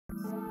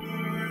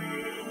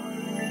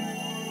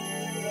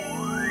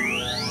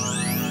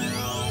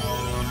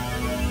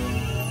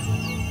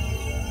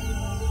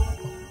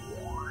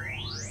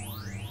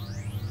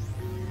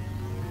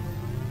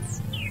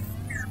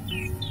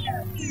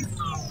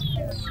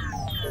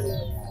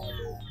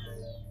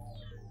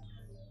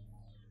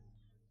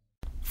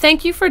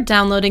Thank you for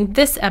downloading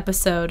this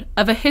episode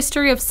of a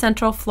History of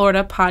Central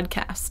Florida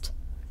podcast.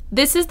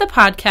 This is the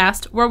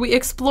podcast where we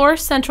explore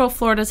Central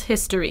Florida's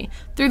history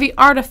through the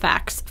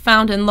artifacts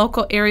found in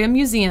local area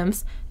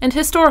museums and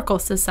historical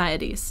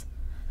societies.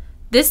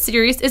 This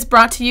series is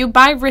brought to you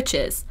by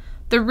Riches,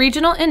 the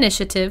regional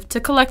initiative to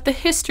collect the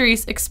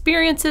histories,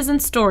 experiences, and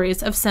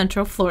stories of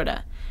Central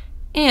Florida,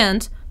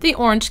 and the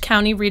Orange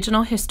County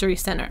Regional History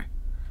Center.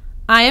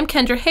 I am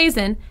Kendra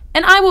Hazen,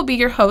 and I will be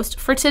your host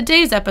for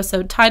today's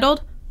episode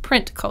titled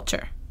Print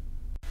Culture.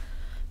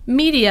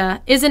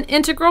 Media is an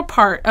integral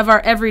part of our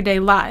everyday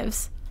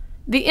lives.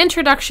 The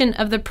introduction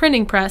of the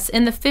printing press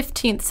in the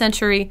 15th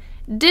century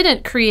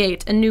didn't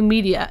create a new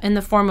media in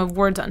the form of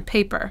words on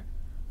paper.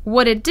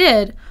 What it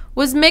did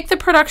was make the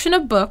production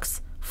of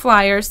books,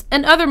 flyers,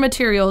 and other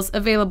materials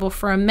available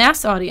for a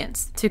mass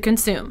audience to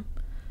consume.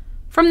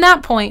 From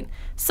that point,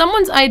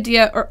 someone's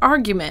idea or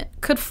argument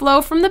could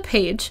flow from the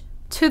page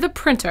to the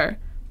printer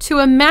to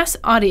a mass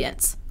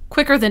audience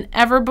quicker than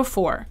ever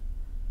before.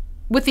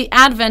 With the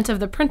advent of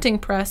the printing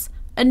press,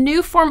 a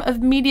new form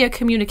of media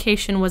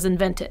communication was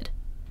invented: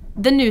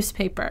 the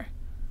newspaper.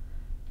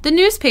 The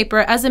newspaper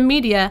as a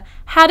media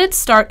had its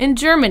start in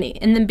Germany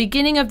in the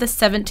beginning of the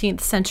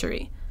 17th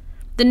century.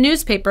 The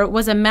newspaper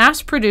was a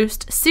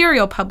mass-produced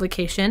serial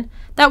publication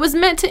that was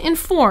meant to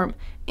inform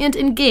and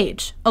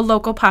engage a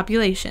local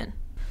population.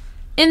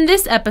 In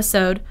this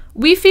episode,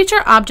 we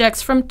feature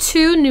objects from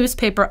two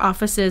newspaper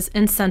offices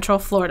in Central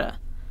Florida.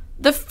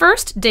 The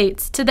first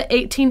dates to the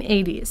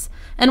 1880s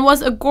and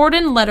was a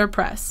Gordon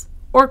letterpress,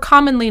 or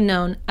commonly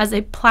known as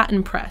a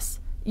platen press,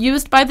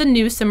 used by the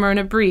New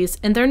Smyrna Breeze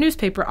in their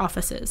newspaper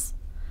offices.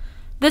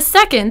 The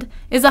second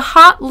is a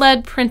hot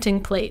lead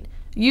printing plate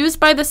used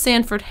by the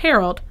Sanford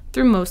Herald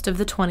through most of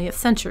the 20th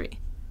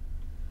century.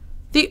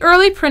 The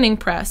early printing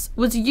press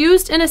was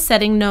used in a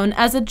setting known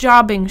as a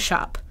jobbing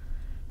shop.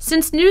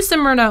 Since New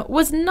Smyrna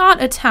was not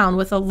a town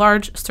with a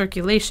large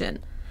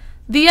circulation,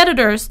 the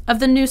editors of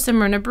the New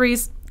Smyrna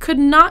Breeze could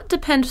not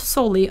depend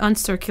solely on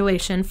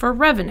circulation for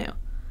revenue.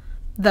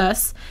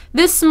 Thus,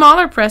 this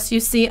smaller press you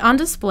see on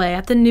display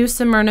at the New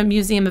Smyrna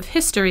Museum of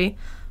History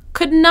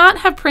could not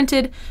have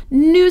printed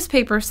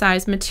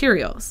newspaper-sized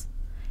materials,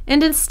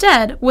 and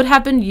instead would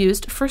have been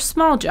used for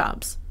small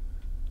jobs.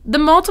 The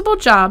multiple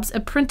jobs a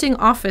printing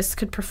office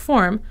could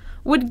perform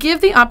would give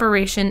the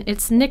operation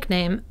its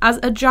nickname as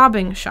a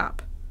jobbing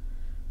shop.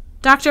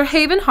 Dr.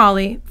 Haven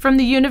Hawley from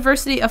the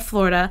University of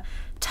Florida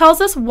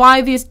tells us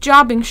why these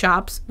jobbing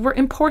shops were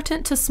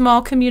important to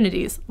small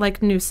communities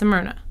like New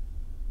Smyrna.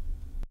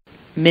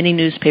 Many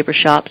newspaper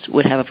shops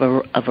would have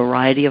a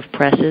variety of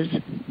presses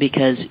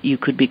because you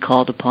could be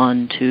called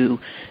upon to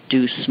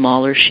do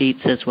smaller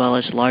sheets as well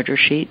as larger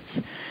sheets.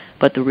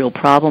 But the real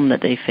problem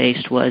that they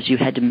faced was you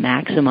had to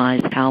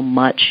maximize how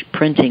much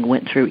printing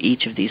went through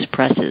each of these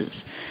presses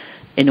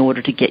in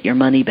order to get your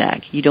money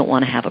back. You don't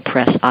want to have a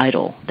press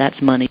idle. That's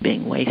money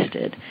being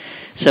wasted.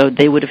 So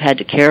they would have had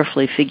to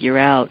carefully figure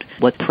out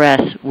what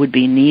press would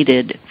be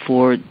needed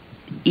for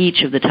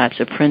each of the types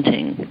of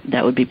printing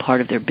that would be part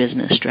of their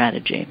business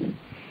strategy.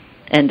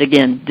 And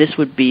again, this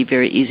would be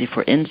very easy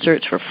for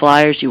inserts, for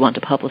flyers. You want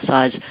to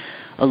publicize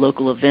a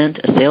local event.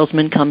 A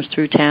salesman comes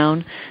through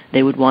town.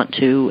 They would want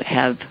to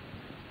have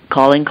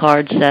calling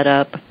cards set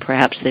up.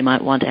 Perhaps they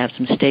might want to have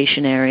some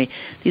stationery.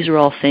 These are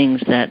all things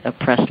that a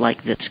press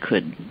like this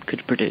could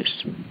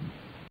produce.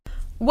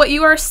 What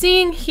you are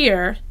seeing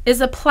here is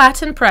a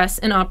platen press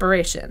in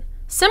operation,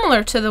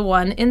 similar to the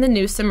one in the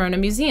New Smyrna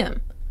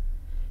Museum.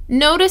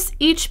 Notice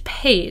each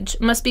page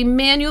must be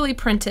manually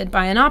printed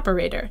by an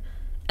operator,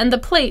 and the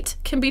plate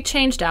can be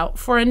changed out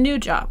for a new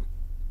job.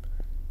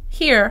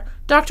 Here,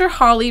 Dr.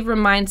 Hawley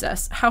reminds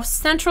us how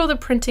central the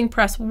printing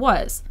press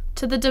was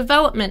to the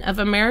development of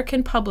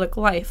American public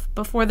life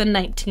before the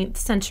 19th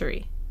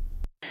century.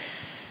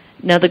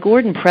 Now, the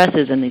Gordon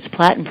presses and these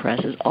platen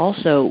presses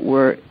also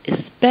were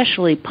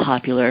especially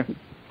popular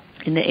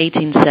in the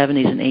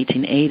 1870s and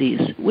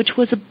 1880s, which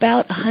was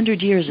about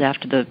 100 years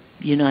after the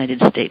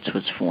United States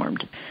was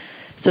formed.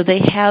 So they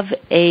have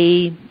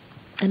an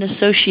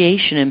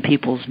association in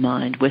people's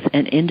mind with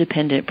an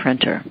independent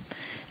printer.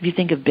 If you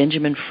think of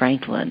Benjamin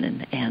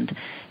Franklin and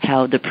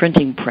how the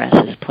printing press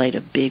has played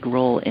a big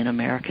role in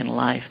American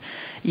life,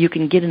 you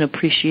can get an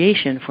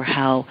appreciation for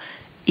how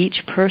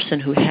each person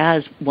who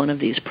has one of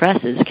these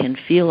presses can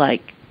feel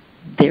like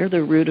they're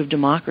the root of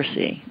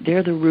democracy.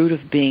 They're the root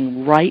of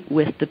being right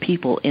with the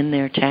people in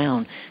their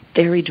town.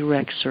 Very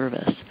direct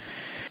service.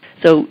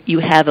 So you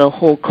have a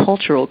whole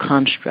cultural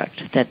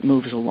construct that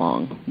moves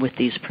along with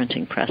these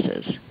printing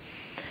presses.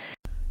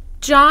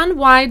 John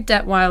Y.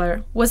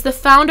 Detweiler was the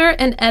founder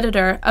and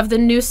editor of the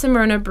New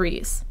Smyrna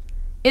Breeze.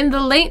 In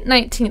the late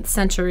 19th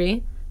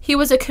century, he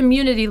was a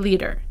community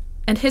leader,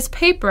 and his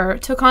paper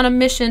took on a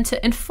mission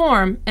to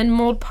inform and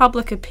mold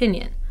public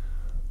opinion,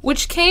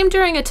 which came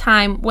during a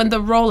time when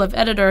the role of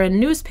editor in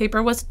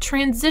newspaper was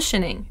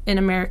transitioning in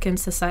American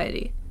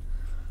society.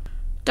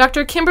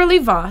 Dr. Kimberly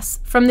Voss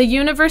from the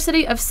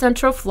University of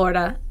Central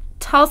Florida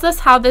tells us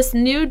how this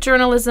new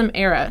journalism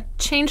era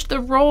changed the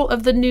role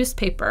of the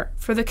newspaper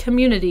for the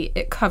community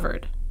it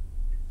covered.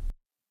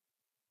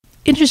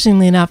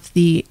 Interestingly enough,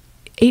 the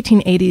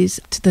 1880s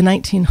to the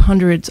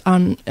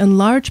 1900s, in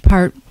large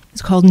part,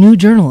 is called new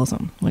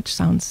journalism, which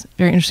sounds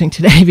very interesting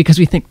today because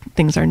we think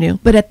things are new.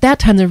 But at that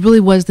time, there really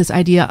was this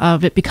idea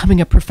of it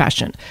becoming a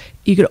profession.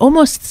 You could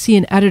almost see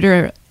an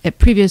editor at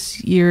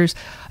previous years,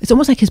 it's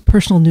almost like his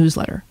personal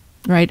newsletter,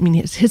 right? I mean,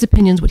 his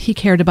opinions, what he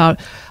cared about,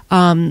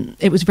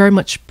 it was very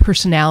much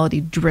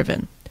personality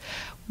driven.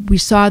 We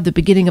saw the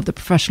beginning of the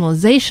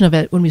professionalization of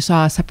it when we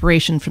saw a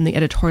separation from the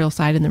editorial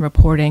side and the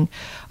reporting,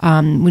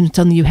 when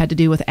suddenly you had to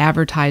deal with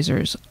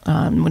advertisers,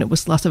 when it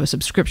was less of a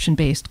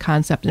subscription-based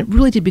concept, and it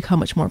really did become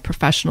much more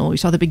professional. We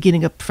saw the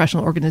beginning of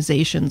professional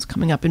organizations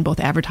coming up in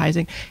both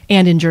advertising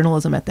and in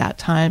journalism at that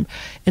time,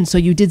 and so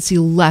you did see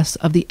less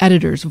of the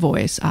editor's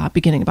voice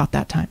beginning about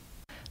that time.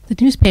 The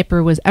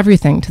newspaper was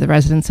everything to the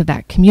residents of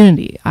that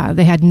community.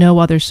 They had no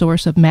other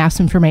source of mass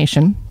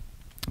information,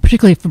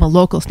 particularly from a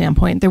local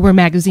standpoint. There were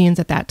magazines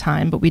at that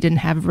time, but we didn't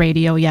have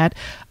radio yet.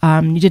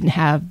 You didn't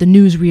have the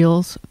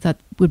newsreels that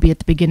would be at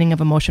the beginning of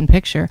a motion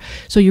picture.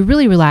 So you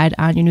really relied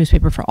on your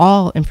newspaper for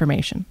all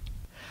information.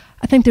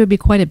 I think there would be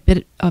quite a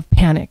bit of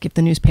panic if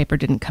the newspaper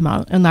didn't come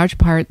out. In large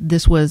part,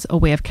 this was a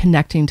way of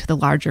connecting to the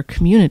larger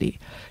community.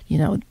 You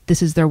know,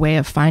 this is their way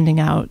of finding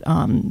out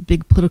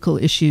big political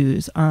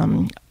issues,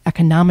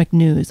 economic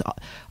news,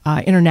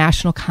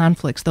 international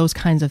conflicts, those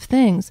kinds of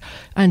things.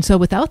 And so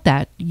without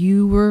that,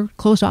 you were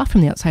closed off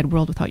from the outside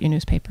world without your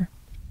newspaper.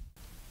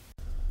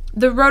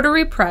 The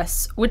rotary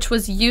press, which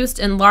was used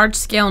in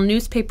large-scale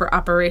newspaper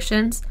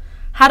operations,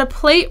 had a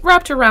plate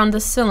wrapped around the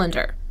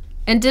cylinder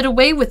and did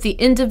away with the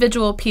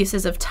individual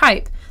pieces of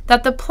type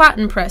that the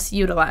platen press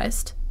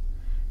utilized.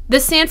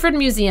 The Sanford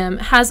Museum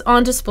has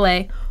on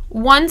display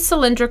one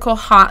cylindrical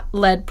hot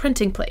lead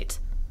printing plate.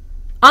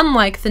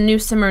 Unlike the new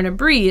Smyrna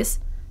Breeze,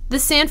 the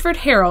Sanford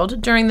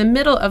Herald during the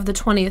middle of the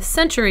 20th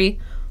century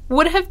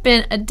would have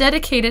been a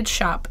dedicated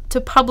shop to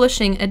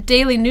publishing a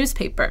daily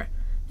newspaper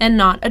and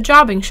not a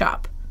jobbing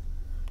shop.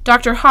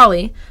 Dr.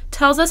 Hawley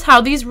tells us how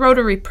these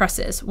rotary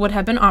presses would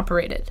have been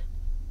operated.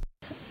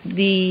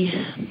 The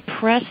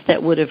press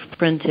that would have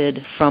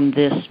printed from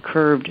this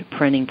curved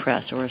printing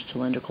press or a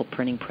cylindrical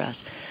printing press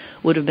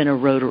would have been a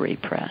rotary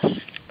press.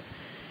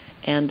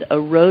 And a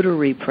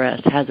rotary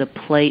press has a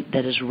plate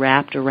that is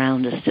wrapped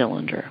around a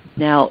cylinder.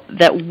 Now,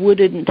 that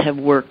wouldn't have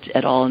worked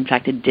at all. In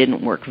fact, it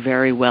didn't work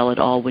very well at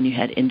all when you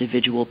had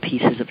individual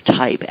pieces of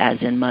type, as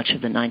in much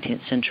of the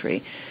 19th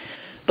century.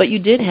 But you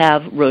did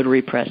have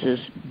rotary presses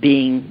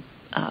being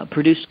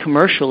produced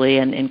commercially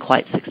and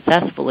quite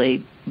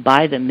successfully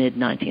by the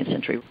mid-19th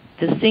century.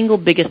 The single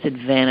biggest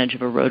advantage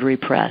of a rotary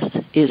press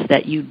is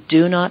that you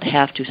do not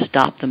have to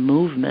stop the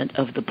movement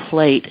of the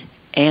plate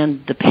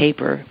and the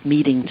paper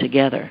meeting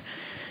together.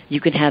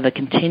 You can have a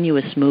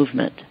continuous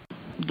movement.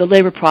 The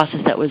labor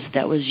process that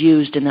was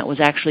used and that was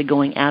actually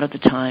going out at the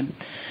time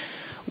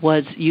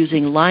was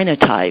using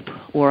linotype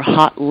or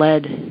hot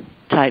lead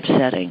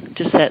typesetting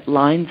to set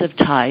lines of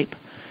type.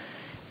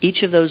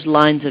 Each of those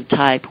lines of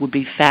type would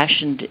be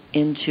fashioned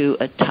into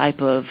a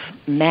type of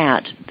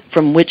mat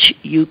from which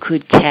you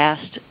could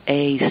cast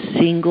a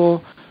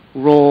single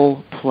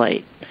roll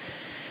plate.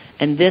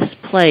 And this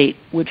plate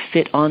would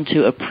fit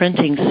onto a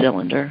printing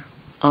cylinder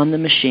on the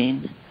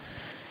machine.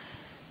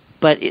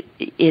 But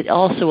it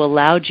also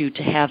allowed you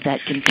to have that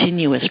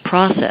continuous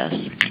process.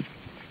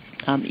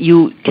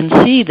 You can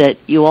see that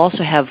you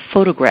also have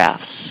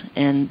photographs,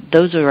 and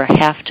those are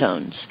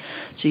halftones.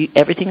 So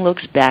everything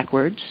looks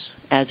backwards,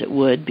 as it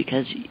would,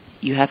 because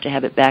you have to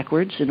have it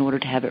backwards in order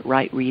to have it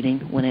right reading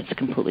when it's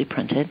completely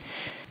printed.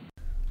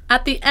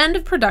 At the end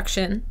of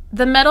production,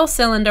 the metal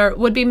cylinder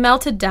would be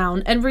melted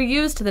down and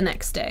reused the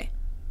next day.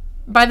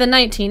 By the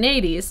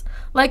 1980s,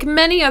 like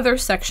many other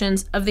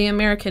sections of the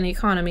American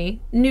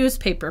economy,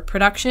 newspaper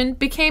production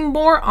became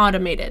more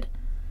automated.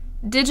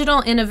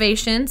 Digital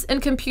innovations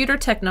and computer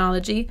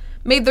technology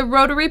made the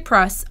rotary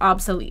press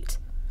obsolete.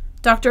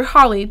 Dr.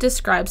 Hawley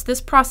describes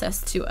this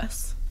process to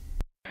us.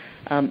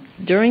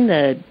 During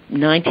the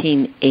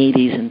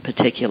 1980s in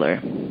particular,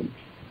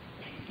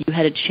 you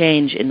had a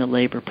change in the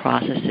labor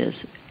processes,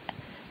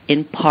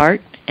 in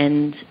part,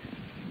 and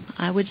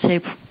I would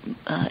say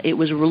it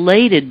was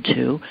related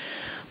to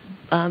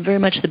very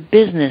much the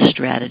business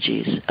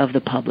strategies of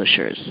the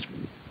publishers,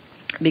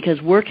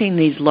 because working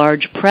these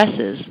large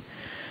presses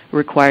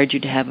required you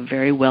to have a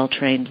very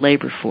well-trained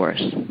labor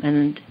force,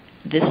 and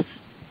the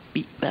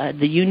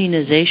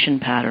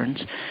unionization patterns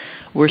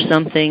were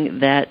something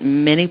that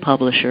many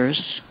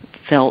publishers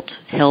felt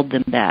held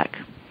them back.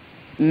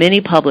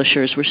 Many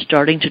publishers were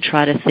starting to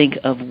try to think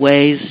of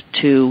ways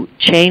to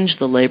change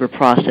the labor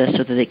process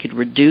so that they could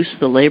reduce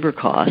the labor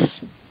costs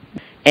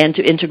and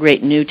to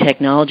integrate new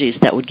technologies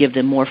that would give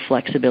them more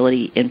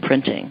flexibility in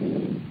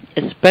printing.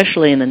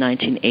 Especially in the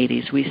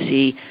 1980s, we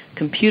see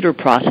computer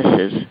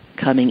processes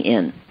coming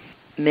in.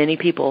 Many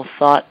people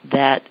thought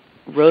that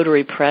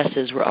rotary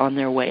presses were on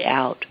their way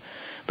out,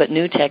 but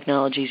new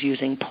technologies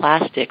using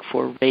plastic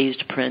for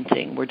raised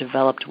printing were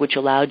developed, which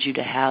allowed you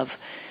to have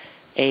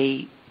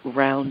a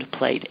round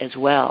plate as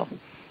well.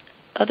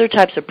 Other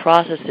types of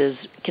processes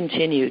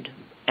continued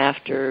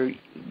after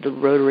the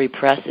rotary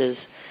presses,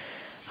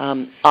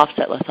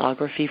 offset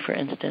lithography, for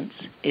instance,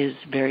 is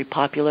very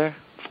popular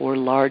for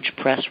large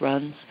press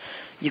runs.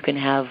 You can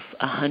have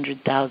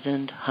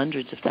 100,000,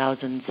 hundreds of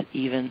thousands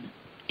even,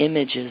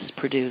 images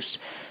produced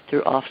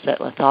through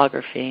offset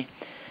lithography.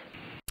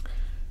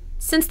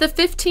 Since the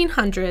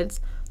 1500s,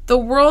 the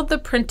world the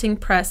printing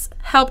press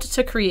helped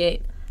to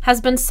create has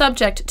been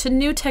subject to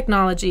new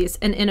technologies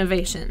and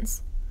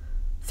innovations.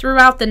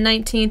 Throughout the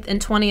 19th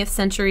and 20th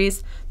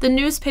centuries, the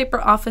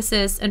newspaper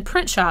offices and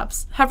print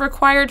shops have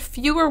required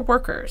fewer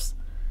workers,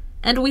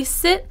 and we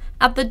sit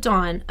at the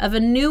dawn of a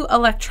new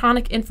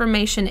electronic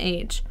information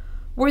age,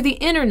 where the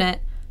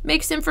internet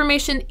makes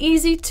information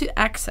easy to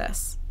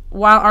access,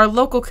 while our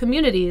local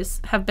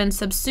communities have been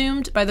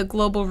subsumed by the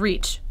global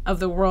reach of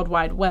the World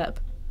Wide Web.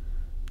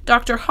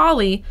 Dr.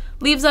 Hawley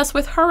leaves us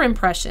with her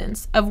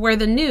impressions of where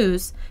the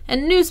news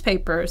and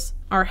newspapers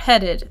are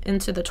headed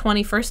into the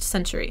 21st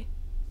century.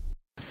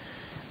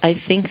 I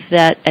think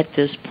that at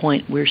this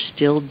point we're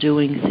still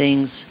doing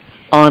things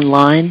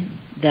online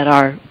that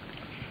are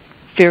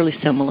fairly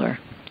similar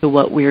to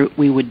what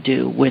we would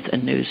do with a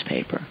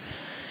newspaper.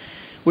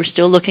 We're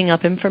still looking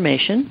up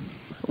information.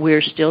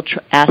 We're still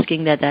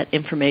asking that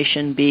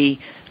information be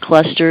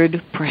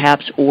clustered,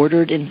 perhaps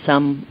ordered in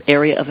some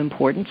area of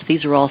importance.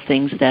 These are all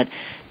things that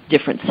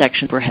different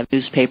sections of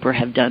newspaper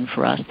have done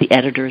for us. The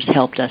editors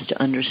helped us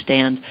to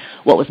understand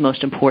what was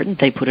most important.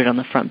 They put it on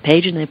the front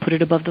page, and they put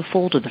it above the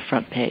fold of the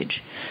front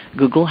page.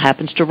 Google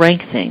happens to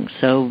rank things,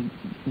 so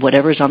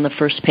whatever's on the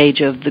first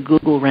page of the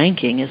Google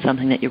ranking is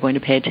something that you're going to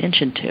pay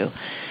attention to.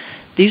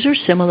 These are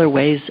similar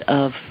ways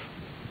of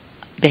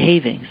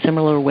behaving,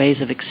 similar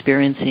ways of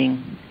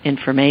experiencing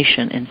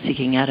information and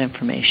seeking out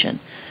information.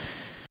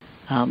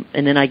 And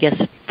then I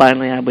guess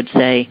finally I would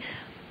say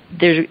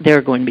there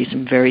are going to be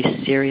some very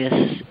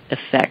serious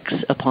effects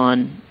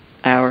upon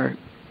our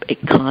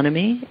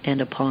economy and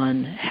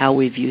upon how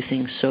we view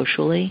things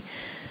socially.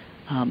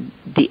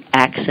 The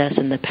access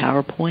and the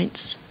PowerPoints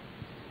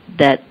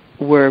that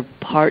were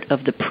part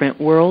of the print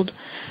world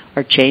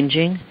are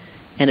changing.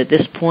 And at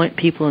this point,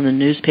 people in the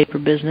newspaper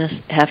business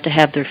have to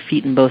have their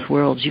feet in both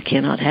worlds. You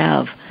cannot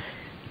have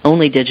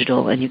only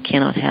digital and you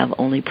cannot have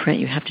only print.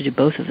 You have to do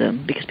both of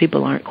them because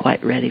people aren't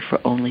quite ready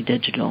for only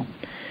digital.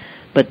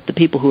 But the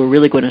people who are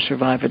really going to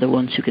survive are the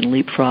ones who can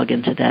leapfrog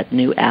into that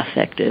new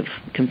affective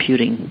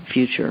computing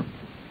future.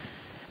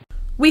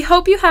 We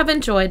hope you have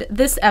enjoyed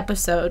this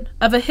episode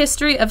of a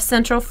History of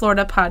Central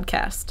Florida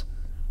podcast.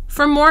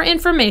 For more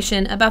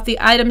information about the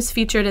items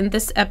featured in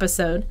this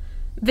episode,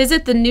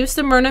 visit the New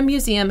Smyrna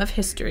Museum of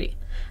History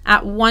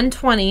at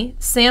 120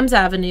 Sams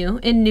Avenue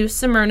in New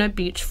Smyrna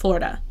Beach,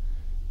 Florida,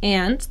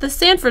 and the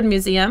Sanford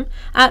Museum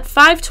at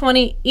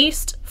 520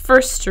 East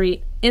 1st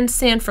Street in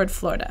Sanford,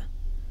 Florida.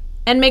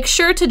 And make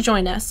sure to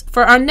join us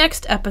for our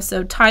next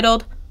episode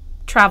titled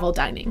Travel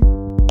Dining.